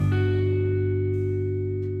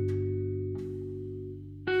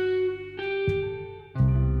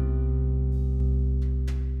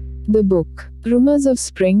The book, Rumours of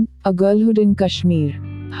Spring, A Girlhood in Kashmir.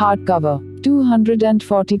 Hardcover,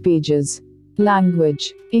 240 pages.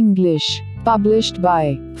 Language, English. Published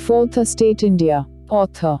by 4th Estate India.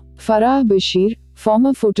 Author, Farah Bashir,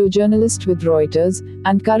 former photojournalist with Reuters,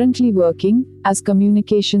 and currently working as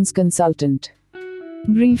communications consultant.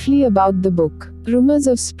 Briefly about the book. Rumours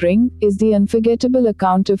of Spring is the unforgettable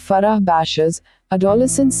account of Farah Bashir's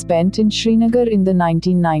adolescence spent in Srinagar in the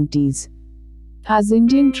 1990s. As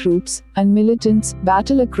Indian troops and militants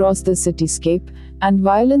battle across the cityscape, and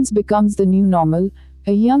violence becomes the new normal,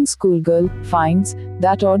 a young schoolgirl finds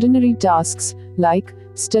that ordinary tasks, like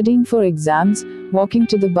studying for exams, walking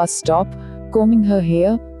to the bus stop, combing her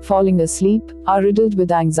hair, falling asleep, are riddled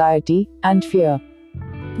with anxiety and fear.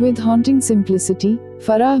 With haunting simplicity,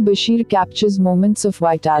 Farah Bashir captures moments of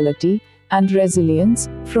vitality and resilience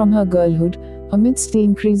from her girlhood, amidst the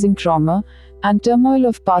increasing trauma and turmoil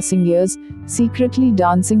of passing years, secretly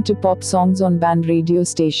dancing to pop songs on band radio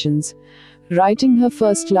stations, writing her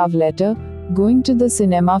first love letter, going to the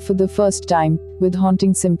cinema for the first time, with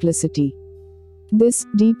haunting simplicity. This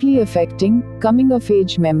deeply affecting,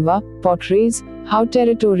 coming-of-age memoir portrays how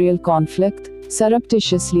territorial conflict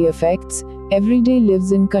surreptitiously affects everyday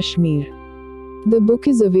lives in Kashmir. The book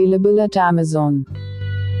is available at Amazon.